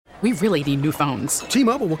We really need new phones.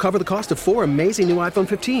 T-Mobile will cover the cost of 4 amazing new iPhone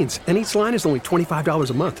 15s, and each line is only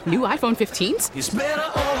 $25 a month. New iPhone 15s? It's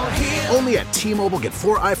better over here. Only at T-Mobile, get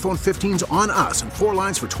 4 iPhone 15s on us and 4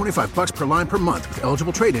 lines for $25 per line per month with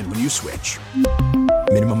eligible trade-in when you switch.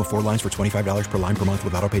 Minimum of 4 lines for $25 per line per month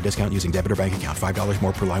with autopay discount using debit or bank account. $5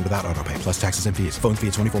 more per line without autopay, plus taxes and fees. Phone fee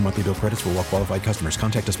at 24 monthly bill credits for well-qualified customers.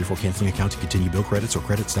 Contact us before canceling account to continue bill credits or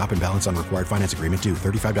credit stop and balance on required finance agreement due.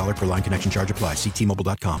 $35 per line connection charge applies. See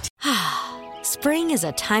T-Mobile.com. Spring is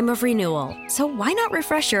a time of renewal, so why not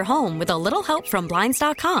refresh your home with a little help from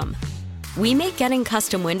Blinds.com? We make getting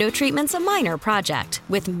custom window treatments a minor project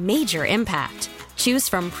with major impact. Choose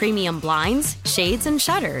from premium blinds, shades, and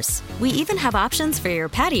shutters. We even have options for your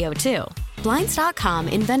patio, too. Blinds.com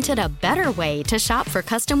invented a better way to shop for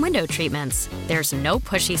custom window treatments. There's no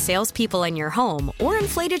pushy salespeople in your home or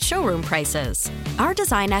inflated showroom prices. Our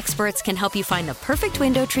design experts can help you find the perfect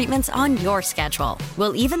window treatments on your schedule.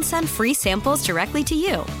 We'll even send free samples directly to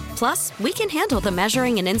you. Plus, we can handle the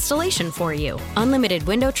measuring and installation for you. Unlimited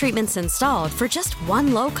window treatments installed for just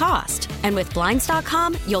one low cost. And with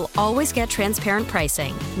Blinds.com, you'll always get transparent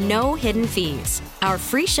pricing. No hidden fees. Our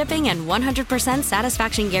free shipping and 100%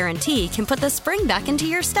 satisfaction guarantee can put the spring back into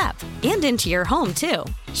your step and into your home, too.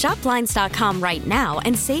 Shop Blinds.com right now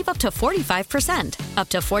and save up to 45%. Up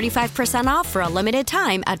to 45% off for a limited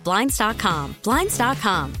time at Blinds.com.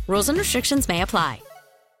 Blinds.com. Rules and restrictions may apply.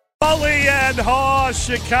 Mulligan and Haugh,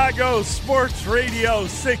 Chicago Sports Radio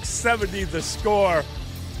 670 The Score.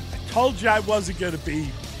 I told you I wasn't going to be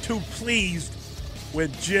too pleased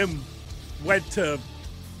when Jim went to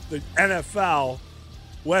the NFL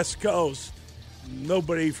West Coast.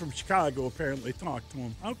 Nobody from Chicago apparently talked to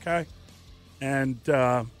him. Okay. And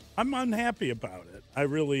I'm unhappy about it. I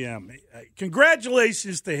really am.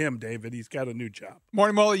 Congratulations to him, David. He's got a new job.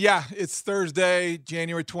 Morning, Mully. Yeah, it's Thursday,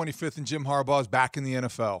 January 25th, and Jim Harbaugh is back in the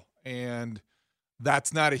NFL. And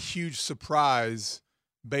that's not a huge surprise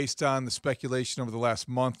based on the speculation over the last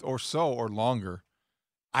month or so or longer.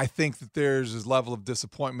 I think that there's this level of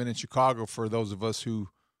disappointment in Chicago for those of us who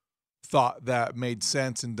thought that made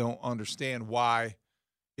sense and don't understand why,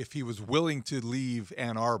 if he was willing to leave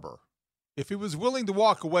Ann Arbor, if he was willing to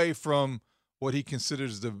walk away from what he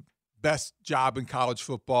considers the best job in college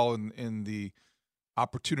football and in the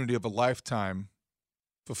opportunity of a lifetime,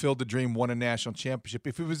 fulfilled the dream, won a national championship.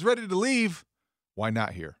 If he was ready to leave, why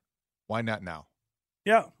not here? Why not now?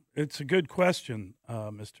 Yeah, it's a good question,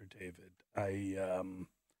 Mr. David.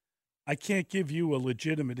 I can't give you a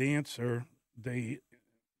legitimate answer.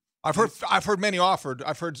 I've heard many offered.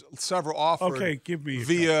 I've heard several offered. Okay, give me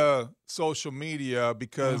via social media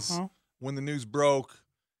because when the news broke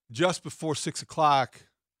just before 6:00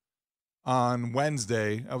 on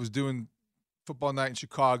Wednesday, I was doing football night in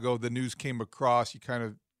Chicago. The news came across. You kind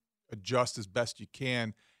of adjust as best you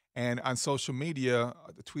can. And on social media,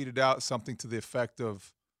 I tweeted out something to the effect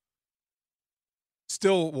of,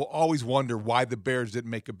 still will always wonder why the Bears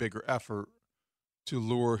didn't make a bigger effort to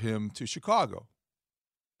lure him to Chicago.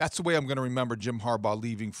 That's the way I'm going to remember Jim Harbaugh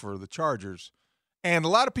leaving for the Chargers. And a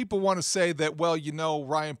lot of people want to say that, well,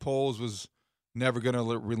 Ryan Poles was never going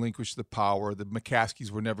to relinquish the power. The McCaskies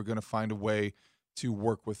were never going to find a way to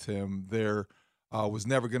work with him. There was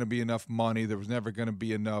never going to be enough money. There was never going to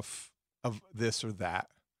be enough of this or that.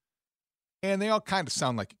 And they all kind of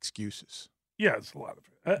sound like excuses. Yeah, it's a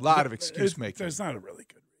lot of excuse making. There's not a really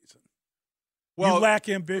good reason. Well, you lack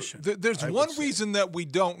ambition. There's one reason that we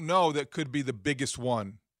don't know that could be the biggest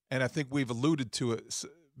one, and I think we've alluded to it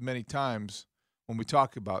many times when we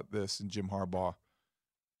talk about this in Jim Harbaugh.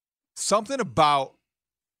 Something about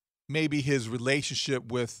maybe his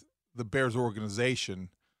relationship with the Bears organization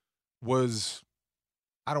was,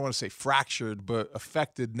 I don't want to say fractured, but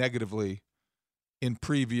affected negatively in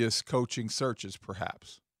previous coaching searches,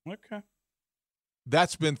 perhaps. Okay.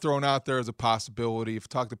 That's been thrown out there as a possibility. I've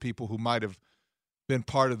talked to people who might have been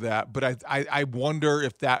part of that, but I wonder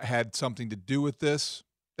if that had something to do with this.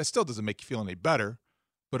 That still doesn't make you feel any better,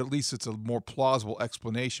 but at least it's a more plausible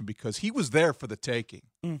explanation because he was there for the taking.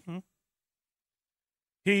 Mm-hmm.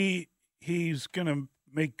 He's going to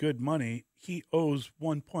make good money. He owes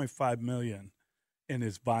 $1.5 million in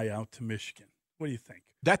his buyout to Michigan. What do you think?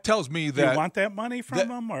 That tells me that. Do you want that money from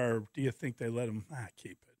him, or do you think they let him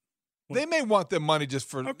keep it? They may want the money just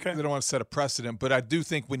for they don't want to set a precedent, but I do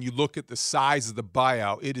think when you look at the size of the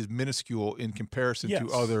buyout, it is minuscule in comparison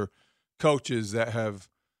to other coaches that have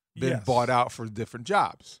been bought out for different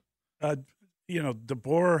jobs.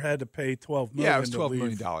 DeBoer had to pay $12 million. Yeah, it was $12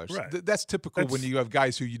 million. Right. That's typical when you have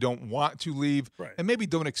guys who you don't want to leave right. and maybe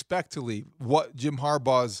don't expect to leave. What Jim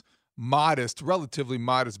Harbaugh's relatively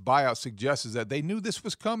modest buyout suggests is that they knew this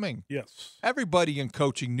was coming. Yes. Everybody in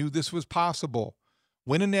coaching knew this was possible.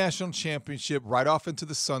 Win a national championship right off into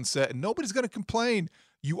the sunset, and nobody's going to complain.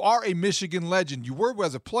 You are a Michigan legend. You were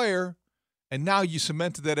as a player, and now you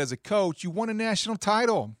cemented that as a coach. You won a national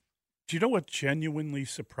title. Do you know what genuinely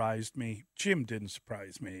surprised me? Jim didn't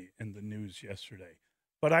surprise me in the news yesterday,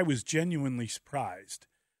 but I was genuinely surprised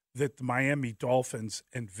that the Miami Dolphins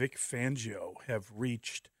and Vic Fangio have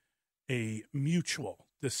reached a mutual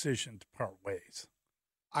decision to part ways.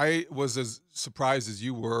 I was as surprised as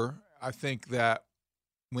you were. I think that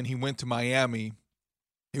when he went to Miami,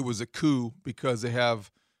 it was a coup because they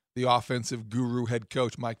have the offensive guru head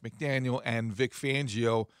coach Mike McDaniel and Vic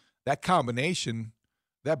Fangio. That combination,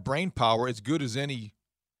 that brain power, as good as any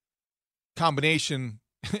combination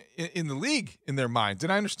in the league in their minds.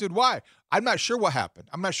 And I understood why. I'm not sure what happened.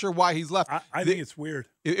 I'm not sure why he's left. I think it's weird.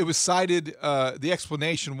 It was cited, the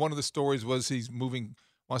explanation, one of the stories was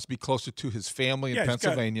wants to be closer to his family in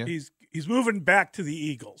Pennsylvania. He's moving back to the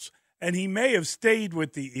Eagles. And he may have stayed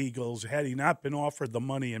with the Eagles had he not been offered the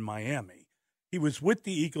money in Miami. He was with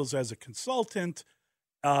the Eagles as a consultant,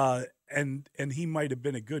 and he might have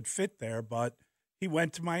been a good fit there, but he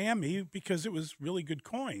went to Miami because it was really good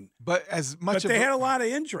coin. But they had a lot of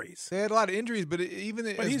injuries. They had a lot of injuries, but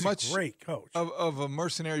he's a great coach. Of a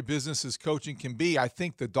mercenary business as coaching can be, I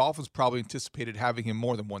think the Dolphins probably anticipated having him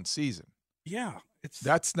more than one season. Yeah.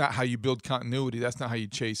 That's not how you build continuity. That's not how you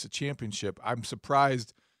chase a championship. I'm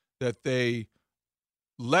surprised that they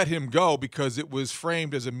let him go because it was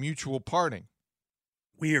framed as a mutual parting.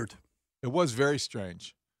 Weird. It was very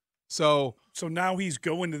strange. So now he's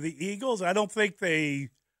going to the Eagles. I don't think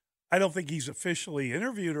he's officially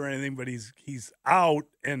interviewed or anything, but he's out,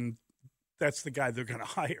 and that's the guy they're going to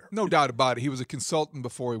hire. No doubt about it. He was a consultant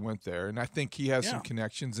before he went there, and I think he has some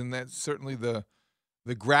connections, and that's certainly the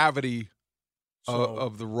gravity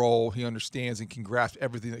of the role. He understands and can grasp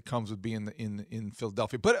everything that comes with being in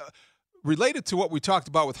Philadelphia. But related to what we talked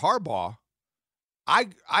about with Harbaugh,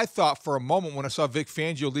 I thought for a moment when I saw Vic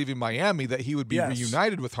Fangio leaving Miami that he would be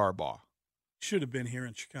reunited with Harbaugh. Should have been here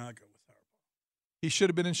in Chicago with Harbaugh. He should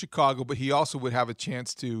have been in Chicago, but he also would have a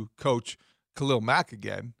chance to coach Khalil Mack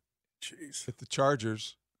again. Jeez. With the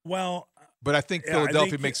Chargers. Well, but I think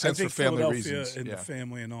Philadelphia makes sense for family reasons. And the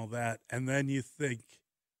family and all that. And then you think,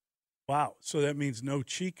 wow, so that means no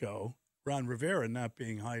Chico, Ron Rivera, not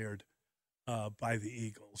being hired by the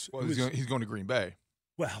Eagles. Well, he's going to Green Bay.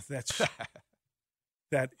 Well, that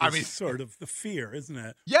is sort of the fear, isn't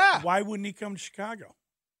it? Yeah. Why wouldn't he come to Chicago?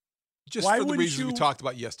 Just for the reasons we talked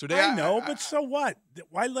about yesterday. I know, but so what?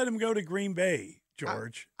 Why let him go to Green Bay,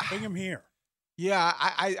 George? Bring him here. Yeah,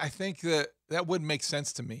 I think that wouldn't make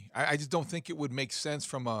sense to me. I just don't think it would make sense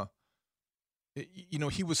from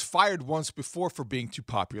he was fired once before for being too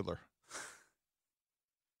popular.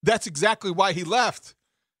 That's exactly why he left.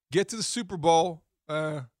 Get to the Super Bowl,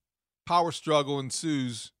 power struggle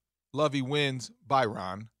ensues, Lovey wins, bye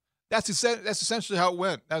Ron. That's essentially how it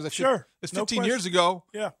went. That was it's 15 years ago.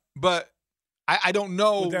 Yeah. But I don't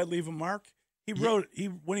know. Would that leave a mark?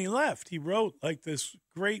 When he left, he wrote like this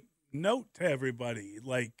great note to everybody,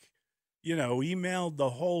 emailed the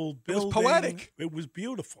whole building. It was poetic. It was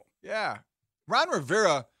beautiful. Yeah. Ron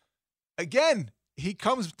Rivera, again, he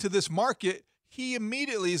comes to this market. He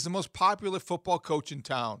immediately is the most popular football coach in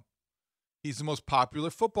town. He's the most popular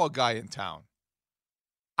football guy in town.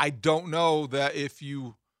 I don't know that if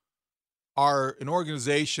you are an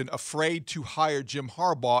organization afraid to hire Jim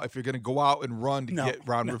Harbaugh, if you're going to go out and run to get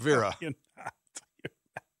Ron Rivera. You're not.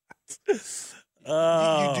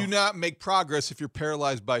 You do not make progress if you're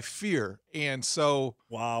paralyzed by fear. And so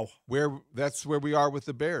that's where we are with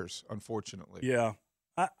the Bears, unfortunately. Yeah.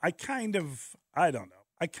 I don't know.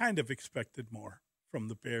 I kind of expected more from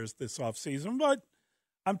the Bears this offseason, but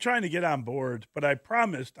I'm trying to get on board. But I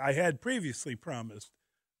had previously promised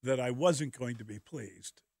that I wasn't going to be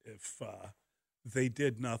pleased if they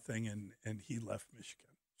did nothing and he left Michigan.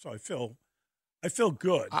 So I feel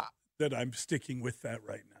good that I'm sticking with that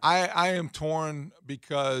right now. I am torn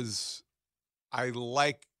because I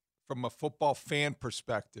like, from a football fan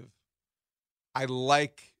perspective, I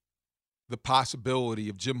like the possibility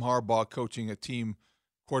of Jim Harbaugh coaching a team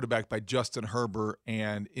quarterbacked by Justin Herbert,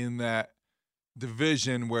 and in that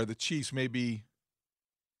division where the Chiefs may be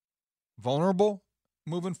vulnerable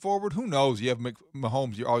moving forward. Who knows? You have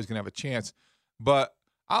Mahomes, you're always going to have a chance. But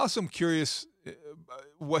I also am curious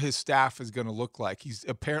what his staff is going to look like. He's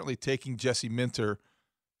apparently taking Jesse Minter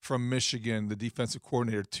from Michigan, the defensive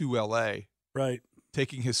coordinator, to L.A. Right.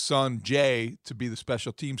 Taking his son, Jay, to be the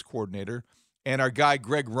special teams coordinator. And our guy,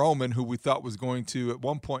 Greg Roman, who we thought was going to, at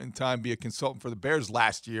one point in time, be a consultant for the Bears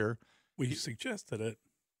last year, We suggested it.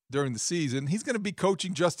 During the season. He's going to be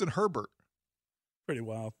coaching Justin Herbert. Pretty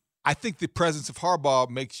wild. I think the presence of Harbaugh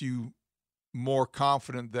makes you more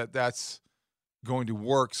confident that that's going to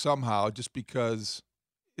work somehow just because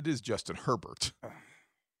it is Justin Herbert,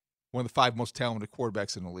 one of the 5 most talented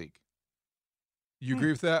quarterbacks in the league. You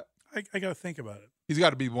agree with that? I got to think about it. He's got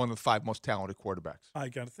to be one of the 5 most talented quarterbacks. I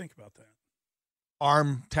got to think about that.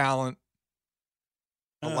 Arm talent,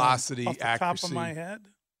 velocity, off the accuracy. top of my head,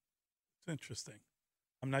 it's interesting.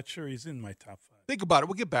 I'm not sure he's in my top 5. Think about it.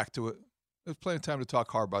 We'll get back to it. There's plenty of time to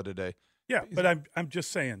talk Harbaugh today. Yeah, but I'm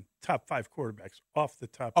just saying top 5 quarterbacks off the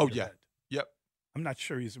top of your head. Yep. I'm not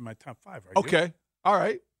sure he's in my top 5. Are you? Okay. All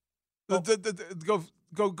right. Well,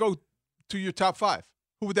 Go to your top 5.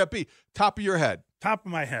 Who would that be? Top of your head. Top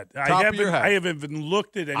of my head. Top of your head. I haven't even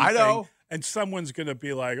looked at anything. I know. And someone's going to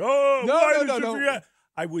be like, "Oh, why did you forget?"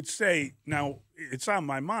 I would say now it's on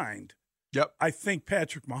my mind. Yep. I think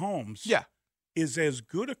Patrick Mahomes. Is as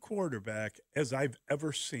good a quarterback as I've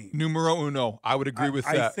ever seen. Numero uno. I would agree with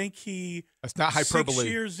that. I think that's not hyperbole. 6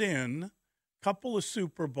 years in, couple of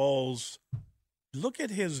Super Bowls. Look at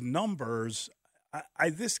his numbers.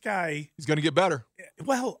 This guy. He's going to get better.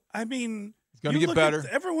 Well, I mean. He's going to get better.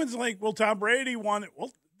 Everyone's like, well, Tom Brady won it.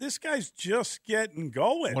 Well, this guy's just getting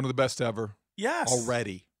going. One of the best ever. Yes.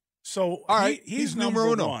 Already. So all right. he's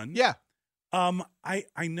numero uno. 1. Yeah. I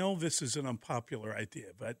know this is an unpopular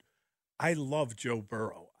idea, but I love Joe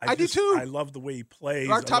Burrow. I do too. I love the way he plays.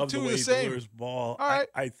 Our top I love 2 the way are the he same. delivers ball. All right.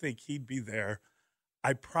 I think he'd be there.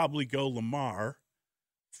 I'd probably go Lamar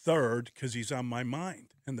 3rd because he's on my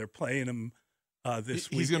mind, and they're playing him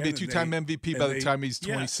this week. He's going to be a 2-time MVP by the time he's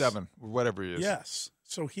 27 or whatever he is. Yes.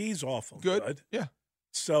 So he's awful good. Yeah.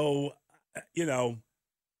 So,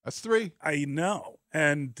 that's 3. I know.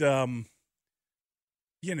 And,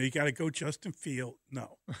 you got to go Justin Field.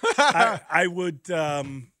 No. I would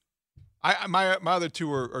my other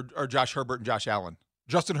 2 are Josh Herbert and Josh Allen.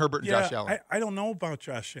 Justin Herbert and Josh Allen. I don't know about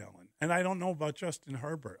Josh Allen, and I don't know about Justin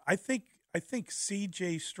Herbert. I think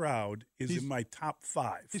C.J. Stroud is in my top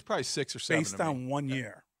 5. He's probably 6 or 7 based on 1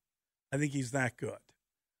 year. I think he's that good.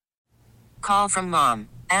 Call from mom.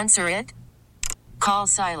 Answer it. Call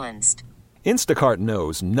silenced. Instacart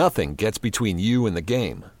knows nothing gets between you and the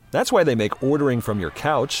game. That's why they make ordering from your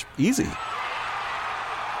couch easy.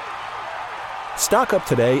 Stock up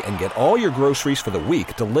today and get all your groceries for the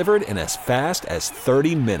week delivered in as fast as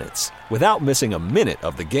 30 minutes without missing a minute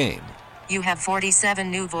of the game. You have 47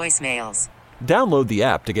 new voicemails. Download the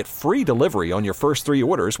app to get free delivery on your first 3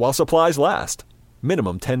 orders while supplies last.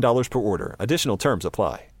 Minimum $10 per order. Additional terms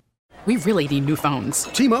apply. We really need new phones.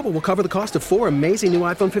 T-Mobile will cover the cost of 4 amazing new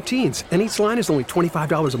iPhone 15s, and each line is only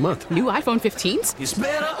 $25 a month. New iPhone 15s? It's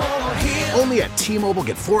better over here. Only at T-Mobile,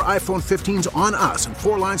 get 4 iPhone 15s on us and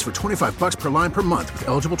 4 lines for $25 per line per month with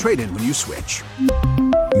eligible trade-in when you switch.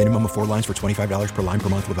 Minimum of 4 lines for $25 per line per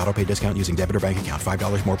month with autopay discount using debit or bank account.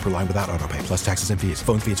 $5 more per line without autopay, plus taxes and fees.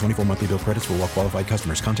 Phone fee at 24 monthly bill credits for well-qualified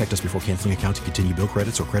customers. Contact us before canceling account to continue bill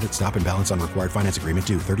credits or credit stop and balance on required finance agreement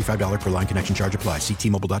due. $35 per line connection charge applies. See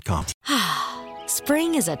T-Mobile.com.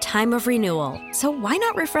 Spring is a time of renewal, so why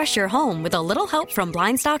not refresh your home with a little help from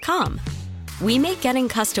Blinds.com? We make getting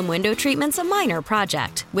custom window treatments a minor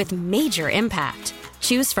project with major impact.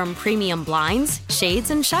 Choose from premium blinds, shades,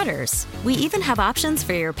 and shutters. We even have options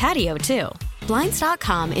for your patio, too.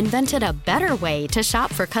 Blinds.com invented a better way to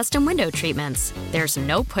shop for custom window treatments. There's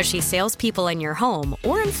no pushy salespeople in your home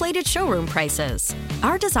or inflated showroom prices.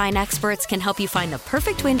 Our design experts can help you find the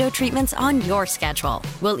perfect window treatments on your schedule.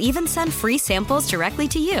 We'll even send free samples directly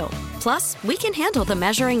to you. Plus, we can handle the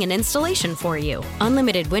measuring and installation for you.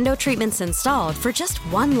 Unlimited window treatments installed for just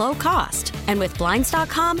one low cost. And with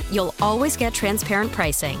Blinds.com, you'll always get transparent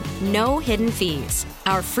pricing. No hidden fees.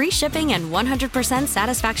 Our free shipping and 100%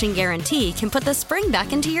 satisfaction guarantee can put the spring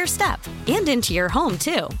back into your step and into your home,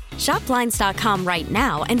 too. Shop Blinds.com right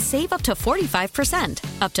now and save up to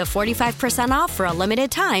 45%. Up to 45% off for a limited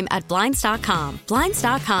time at Blinds.com.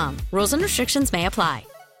 Blinds.com. Rules and restrictions may apply.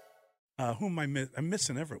 Who am I missing? I'm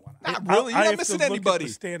missing everyone. Not really. You're not missing anybody.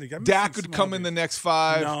 Dak could come in the next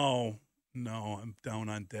 5. No, I'm down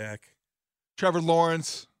on Dak. Trevor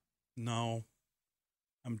Lawrence. No,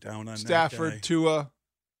 I'm down on Stafford, that guy. Tua.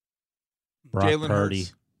 Jalen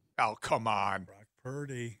Hurts. Oh, come on. Brock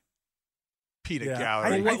Purdy. Peter Yeah,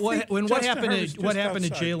 Gallery. What happened to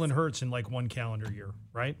outside. Jalen Hurts in like one calendar year,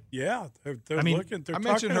 right? Yeah, they're I mean, looking. They're I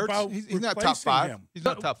mentioned talking Hurts. about He's not top replacing 5. him. He's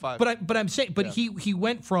not top 5. But I'm saying, he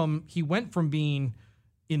went from being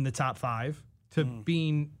in the top 5 to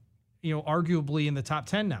being, arguably in the top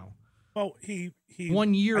 10 now. Well, he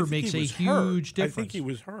 1 year I think makes he a was huge hurt. difference. I think he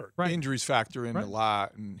was hurt. Right. Injuries factor in Right. a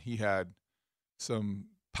lot, and he had some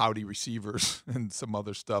pouty receivers and some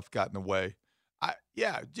other stuff got in the way.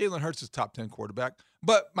 Jalen Hurts is top 10 quarterback.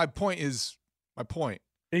 But my point is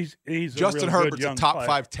He's Justin Herbert's a top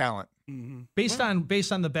 5 talent. Mm-hmm.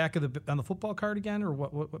 Based on the back of the football card again, or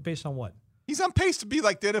what? Based on what? He's on pace to be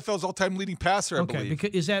like the NFL's all-time leading passer, I believe.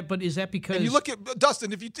 Is that because and you look at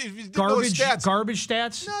Dustin? If you didn't know his stats, garbage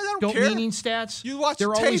stats, no, I don't care. Meaning stats. You watch they're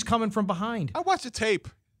the tape. Always coming from behind. I watch the tape.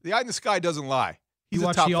 The eye in the sky doesn't lie. He's you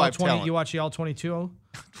a top 5 talent. You watch the all-22?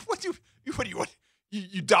 What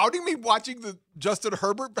you doubting me watching the Justin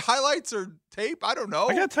Herbert highlights or tape? I don't know.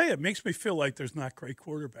 I got to tell you, it makes me feel like there's not great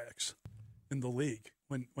quarterbacks in the league.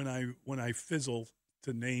 When I fizzle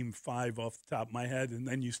to name 5 off the top of my head, and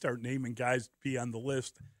then you start naming guys to be on the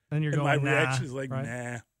list, and you're going, my nah, reaction is like,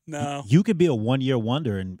 right? no. You could be a one-year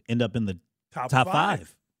wonder and end up in the top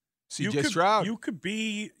 5. CJ Stroud. You could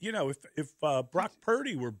be, if Brock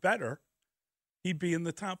Purdy were better, he'd be in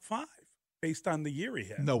the top 5 based on the year he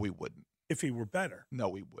had. No, he wouldn't. If he were better.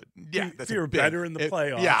 No, he wouldn't. Yeah, if he were better in the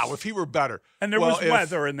playoffs. Yeah, if he were better. And there was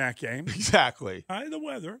weather in that game. Exactly. The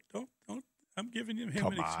weather. Don't. I'm giving him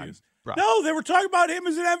Come an excuse. On, no, they were talking about him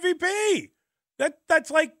as an MVP.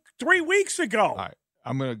 That's like 3 weeks ago. All right.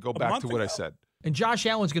 I'm going to go back to what I said. And Josh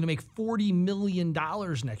Allen's going to make $40 million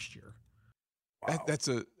next year. Wow. That's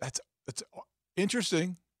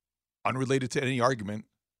interesting. Unrelated to any argument.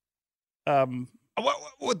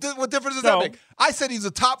 What difference does that make? I said he's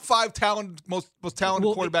a top 5 talent, most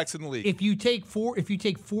talented quarterbacks in the league. If you take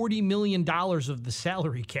 $40 million of the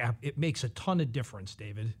salary cap, it makes a ton of difference,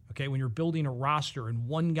 David. Okay, when you're building a roster and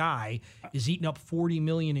one guy is eating up $40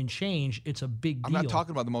 million and change, it's a big deal. I'm not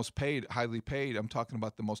talking about the most paid, highly paid. I'm talking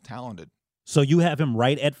about the most talented. So you have him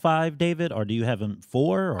right at 5, David, or do you have him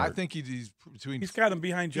 4? Or? I think he's between. He's got him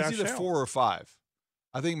behind Josh Allen. He's either 4 or 5.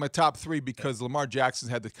 I think my top 3, because Lamar Jackson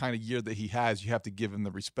had the kind of year that he has, you have to give him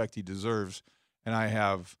the respect he deserves. And I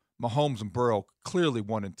have Mahomes and Burrow clearly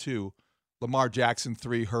 1 and 2. Lamar Jackson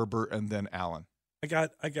 3, Herbert, and then Allen. I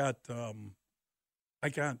got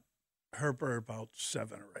Herbert about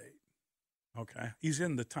 7 or 8. Okay, he's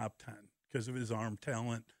in the top 10 because of his arm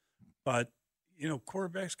talent, but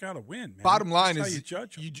quarterbacks got to win. Man. Bottom line That's is, how you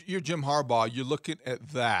judge him. You're Jim Harbaugh. You're looking at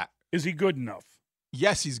that. Is he good enough?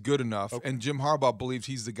 Yes, he's good enough, okay. And Jim Harbaugh believes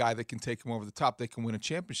he's the guy that can take him over the top. They can win a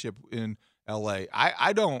championship in L.A.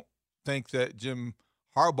 I don't think that Jim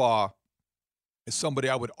Harbaugh is somebody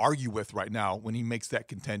I would argue with right now when he makes that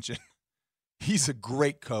contention. He's a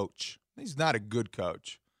great coach. He's not a good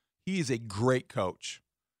coach. He is a great coach,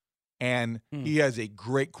 and he has a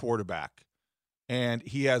great quarterback, and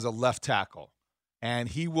he has a left tackle, and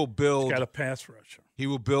he will build. He's got a pass rusher. He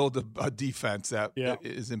will build a defense that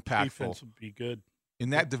is impactful. Defense would be good. In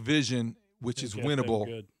that division, which is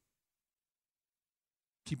winnable,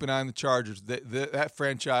 keep an eye on the Chargers. That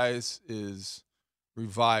franchise is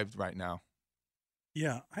revived right now.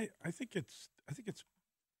 Yeah, I think it's a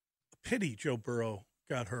pity Joe Burrow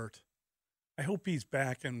got hurt. I hope he's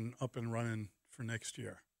back and up and running for next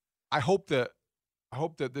year. I hope that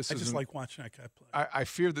this. I just like watching that guy play. I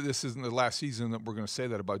fear that this isn't the last season that we're going to say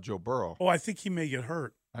that about Joe Burrow. Oh, I think he may get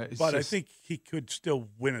hurt. But I think he could still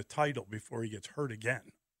win a title before he gets hurt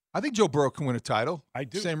again. I think Joe Burrow can win a title. I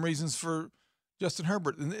do. Same reasons for Justin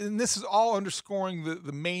Herbert. And this is all underscoring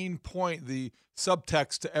the main point, the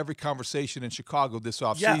subtext to every conversation in Chicago this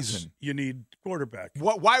offseason. Yes, you need quarterback.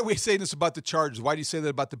 Why are we saying this about the Chargers? Why do you say that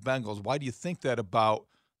about the Bengals? Why do you think that about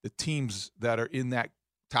the teams that are in that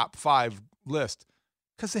top 5 list?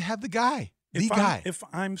 Because they have the guy. If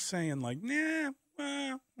I'm saying like,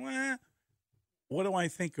 what do I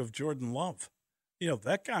think of Jordan Love?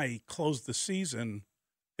 That guy closed the season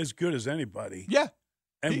as good as anybody. Yeah.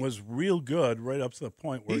 And was real good right up to the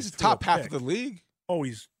point where he's top half of the league. Oh,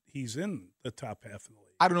 he's in the top half of the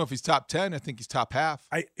league. I don't know if he's top 10. I think he's top half.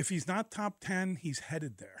 If he's not top 10, he's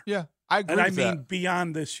headed there. Yeah, I agree with that. And I mean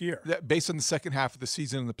beyond this year. Based on the second half of the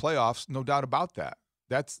season and the playoffs, no doubt about that.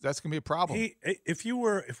 That's going to be a problem.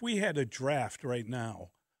 If we had a draft right now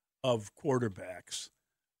of quarterbacks,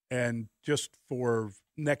 and just for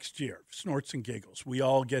next year, snorts and giggles, we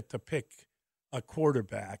all get to pick a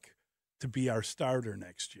quarterback to be our starter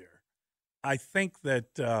next year. I think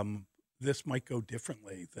that this might go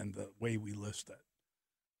differently than the way we list it,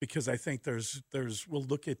 because I think we'll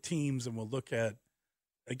look at teams and we'll look at,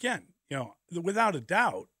 again, without a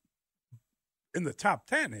doubt, in the top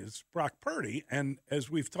 10 is Brock Purdy. And as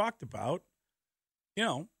we've talked about,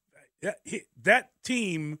 that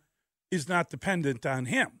team is not dependent on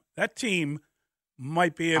him. That team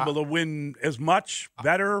might be able to win as much,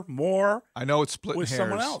 better, more. I know it's splitting with hairs,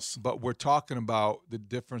 someone else. But we're talking about the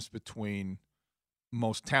difference between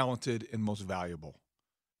most talented and most valuable.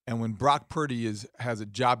 And when Brock Purdy has a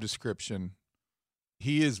job description,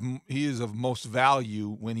 he is of most value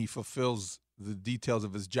when he fulfills the details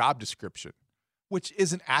of his job description, which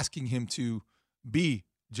isn't asking him to be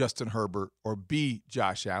Justin Herbert or be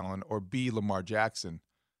Josh Allen or be Lamar Jackson.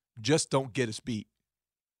 Just don't get us beat.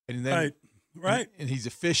 And then right. And he's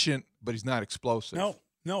efficient, but he's not explosive.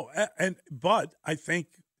 No. But I think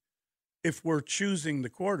if we're choosing the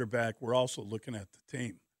quarterback, we're also looking at the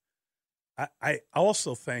team. I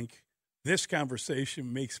also think this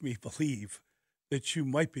conversation makes me believe that you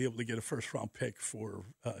might be able to get a first-round pick for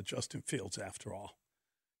Justin Fields after all,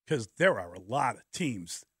 because there are a lot of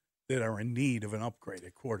teams that are in need of an upgrade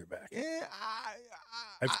at quarterback. Yeah,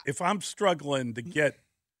 if I'm struggling to get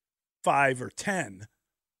 5 or 10,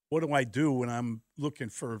 what do I do when I'm looking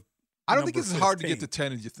for? I don't think it's 15? as hard to get to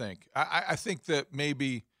 10 as you think. I think that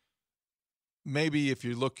maybe if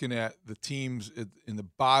you're looking at the teams in the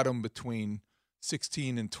bottom between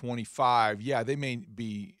 16 and 25, yeah, they may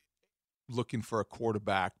be looking for a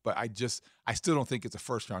quarterback, but I still don't think it's a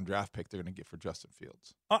first-round draft pick they're going to get for Justin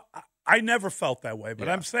Fields. I never felt that way, but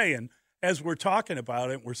Yeah. I'm saying, as we're talking about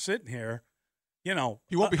it, we're sitting here, he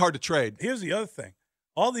won't be hard to trade. Here's the other thing.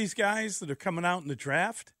 All these guys that are coming out in the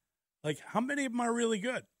draft, like, how many of them are really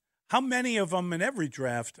good? How many of them in every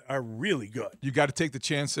draft are really good? You got to take the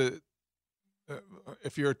chance that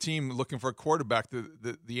if you're a team looking for a quarterback,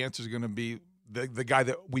 the answer is going to be the guy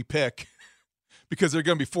that we pick. Because there are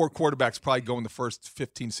going to be 4 quarterbacks probably going the first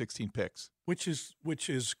 15, 16 picks. Which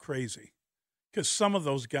is crazy, because some of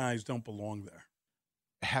those guys don't belong there.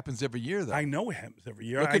 It happens every year, though. I know it happens every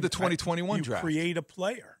year. Look at the 2021 draft. You create a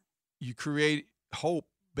player. You create hope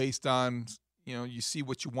based on, you see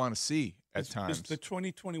what you want to see at times. Is the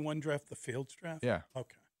 2021 draft the Fields draft? Yeah.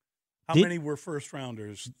 Okay. How many were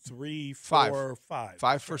first-rounders? 3, 4, 5?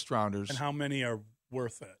 5 first-rounders. And how many are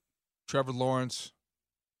worth it? Trevor Lawrence.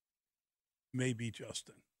 Maybe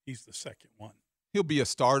Justin. He's the second one. He'll be a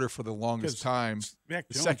starter for the longest time. Mac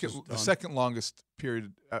The Jones second longest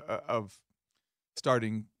period of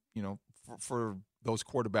starting, for those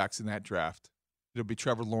quarterbacks in that draft. It'll be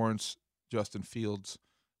Trevor Lawrence, Justin Fields,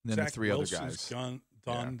 and then Zach the 3 Wilson's other guys. done.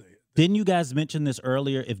 Yeah. Didn't you guys mention this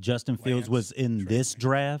earlier? If Justin Fields was in this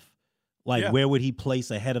draft, where would he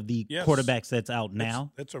place ahead of the quarterbacks that's out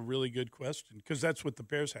now? That's a really good question, because that's what the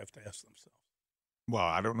Bears have to ask themselves. Well,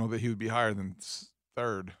 I don't know that he would be higher than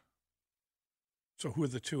 3rd. So who are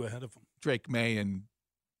the 2 ahead of him? Drake May and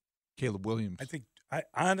Caleb Williams. I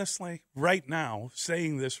honestly, right now,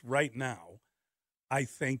 saying this right now, I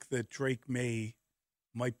think that Drake May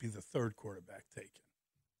might be the 3rd quarterback taken.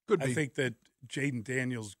 Could be. I think that Jaden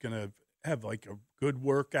Daniels is going to have like a good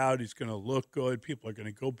workout. He's going to look good. People are going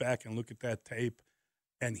to go back and look at that tape,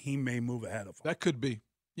 and he may move ahead of him. That could be.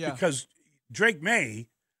 Yeah. Because Drake May,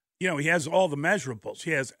 he has all the measurables.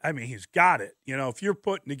 He's got it. If you're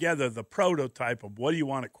putting together the prototype of what do you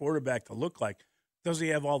want a quarterback to look like, does he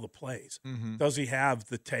have all the plays? Mm-hmm. Does he have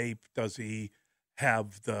the tape? Does he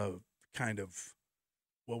have the kind of,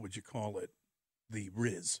 what would you call it, the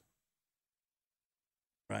Riz?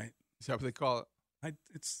 Right? Is that what they call it?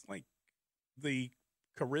 It's like the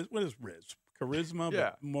charisma. What is Riz? Charisma,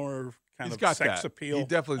 Yeah. but more kind He's of got sex that. appeal. He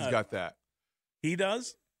definitely's got that. He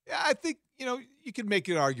does? Yeah, I think, you could make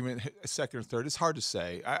an argument a 2nd or 3rd. It's hard to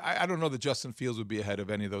say. I don't know that Justin Fields would be ahead of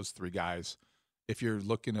any of those 3 guys if you're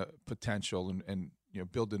looking at potential and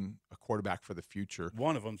building a quarterback for the future.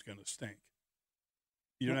 One of them's going to stink.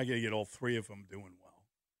 You're not going to get all 3 of them doing well.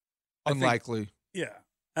 Unlikely.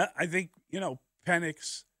 I think,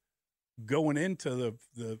 Penix going into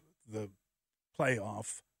the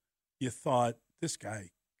playoff, you thought this guy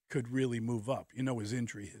could really move up. His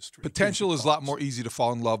injury history. Potential is a lot more easy to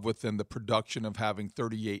fall in love with than the production of having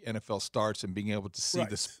 38 NFL starts and being able to see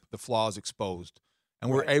the flaws exposed.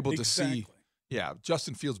 And we're able to see,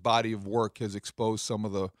 Justin Fields' body of work has exposed some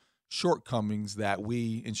of the shortcomings that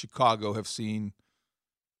we in Chicago have seen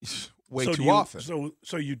way too often.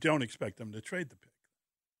 So you don't expect them to trade the pick?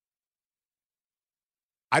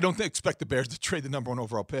 I don't expect the Bears to trade the number 1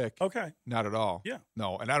 overall pick. Okay. Not at all. Yeah.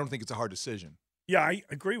 No, and I don't think it's a hard decision. Yeah, I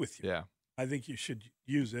agree with you. Yeah. I think you should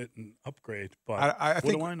use it and upgrade, but I what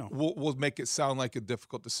think do I know? We'll make it sound like a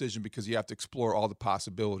difficult decision because you have to explore all the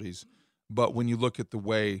possibilities. But when you look at the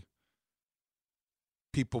way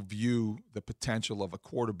people view the potential of a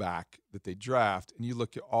quarterback that they draft, and you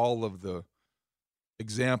look at all of the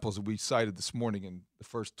examples that we cited this morning in the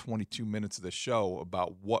first 22 minutes of the show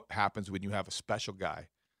about what happens when you have a special guy,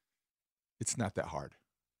 it's not that hard.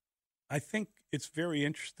 I think it's very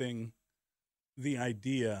interesting, the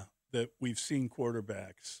idea that we've seen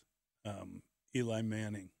quarterbacks, Eli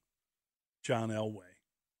Manning, John Elway,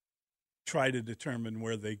 try to determine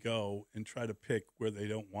where they go and try to pick where they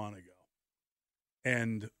don't want to go.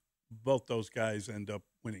 And both those guys end up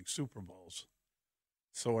winning Super Bowls.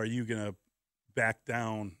 So are you going to back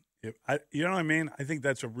down? You know what I mean? I think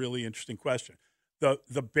that's a really interesting question.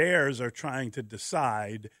 The Bears are trying to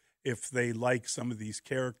decide if they like some of these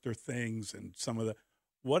character things and some of the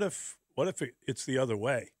 – what if it's the other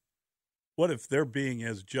way? What if they're being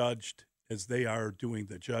as judged as they are doing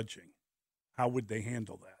the judging? How would they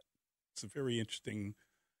handle that? It's a very interesting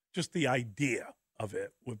 – just the idea of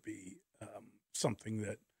it would be something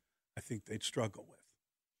that I think they'd struggle with.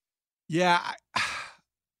 Yeah,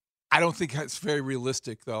 I don't think it's very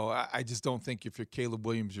realistic, though. I just don't think if you're Caleb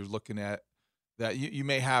Williams, you're looking at that. You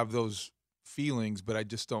may have those feelings, but I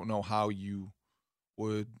just don't know how you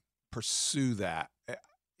would pursue that.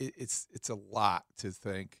 It's a lot to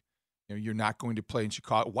think. You know, you're not going to play in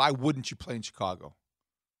Chicago. Why wouldn't you play in Chicago?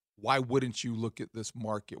 Why wouldn't you look at this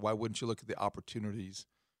market? Why wouldn't you look at the opportunities?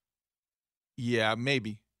 Yeah,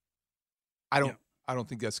 maybe. I don't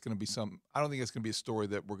think that's going to be I don't think that's going to be a story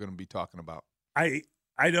that we're going to be talking about. I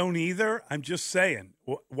don't either. I'm just saying,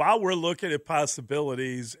 while we're looking at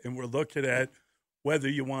possibilities and we're looking at whether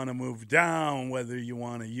you want to move down, whether you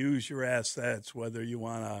want to use your assets, whether you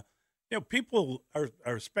want to, you know, people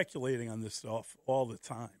are speculating on this stuff all the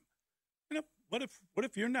time. You know, what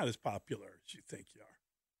if you're not as popular as you think you are?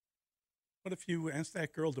 What if you ask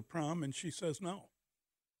that girl to prom and she says no?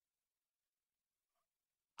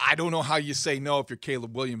 I don't know how you say no if you're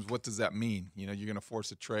Caleb Williams. What does that mean? You know, you're going to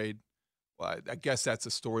force a trade. Well, I guess that's a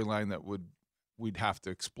storyline that we'd have to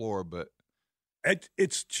explore, but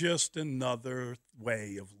it's just another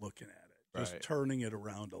way of looking at it, just turning it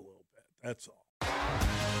around a little bit. That's all.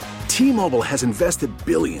 T-Mobile has invested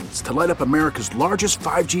billions to light up America's largest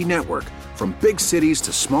 5G network, from big cities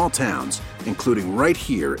to small towns, including right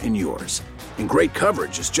here in yours. And great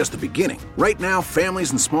coverage is just the beginning. Right now,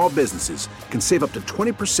 families and small businesses can save up to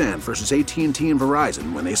 20% versus AT&T and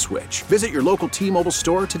Verizon when they switch. Visit your local T-Mobile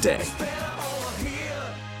store today.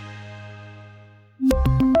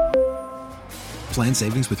 Plan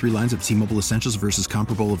savings with 3 lines of T-Mobile Essentials versus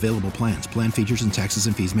comparable available plans. Plan features and taxes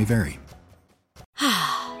and fees may vary.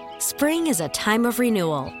 Spring is a time of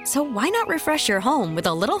renewal, so why not refresh your home with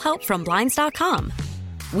a little help from Blinds.com?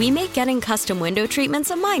 We make getting custom window treatments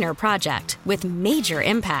a minor project with major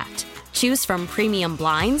impact. Choose from premium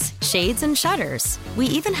blinds, shades, and shutters. We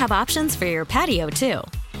even have options for your patio, too.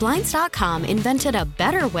 Blinds.com invented a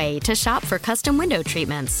better way to shop for custom window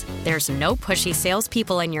treatments. There's no pushy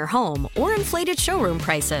salespeople in your home or inflated showroom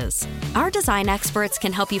prices. Our design experts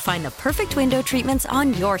can help you find the perfect window treatments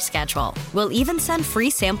on your schedule. We'll even send free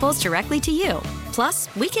samples directly to you.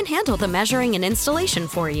 Plus, we can handle the measuring and installation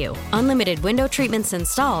for you. Unlimited window treatments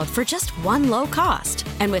installed for just one low cost.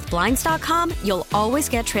 And with Blinds.com, you'll always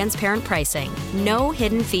get transparent pricing. No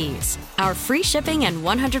hidden fees. Our free shipping and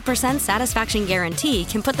 100% satisfaction guarantee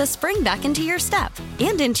can put the spring back into your step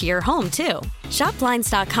and into your home, too. Shop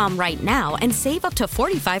Blinds.com right now and save up to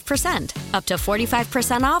 45%. Up to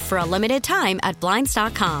 45% off for a limited time at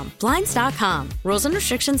Blinds.com. Blinds.com. Rules and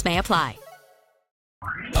restrictions may apply.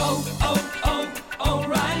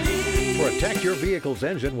 O'Reilly. Protect your vehicle's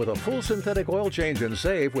engine with a full synthetic oil change and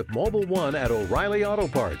save with Mobile One at O'Reilly Auto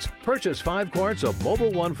Parts. Purchase 5 quarts of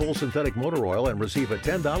Mobile One full synthetic motor oil and receive a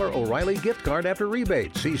 $10 O'Reilly gift card after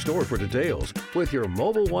rebate. See store for details. With your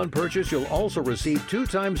Mobile One purchase, you'll also receive 2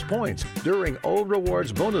 times points during O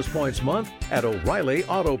Rewards Bonus Points Month at O'Reilly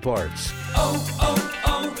Auto Parts.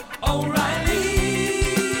 O'Reilly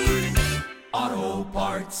Auto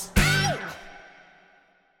Parts.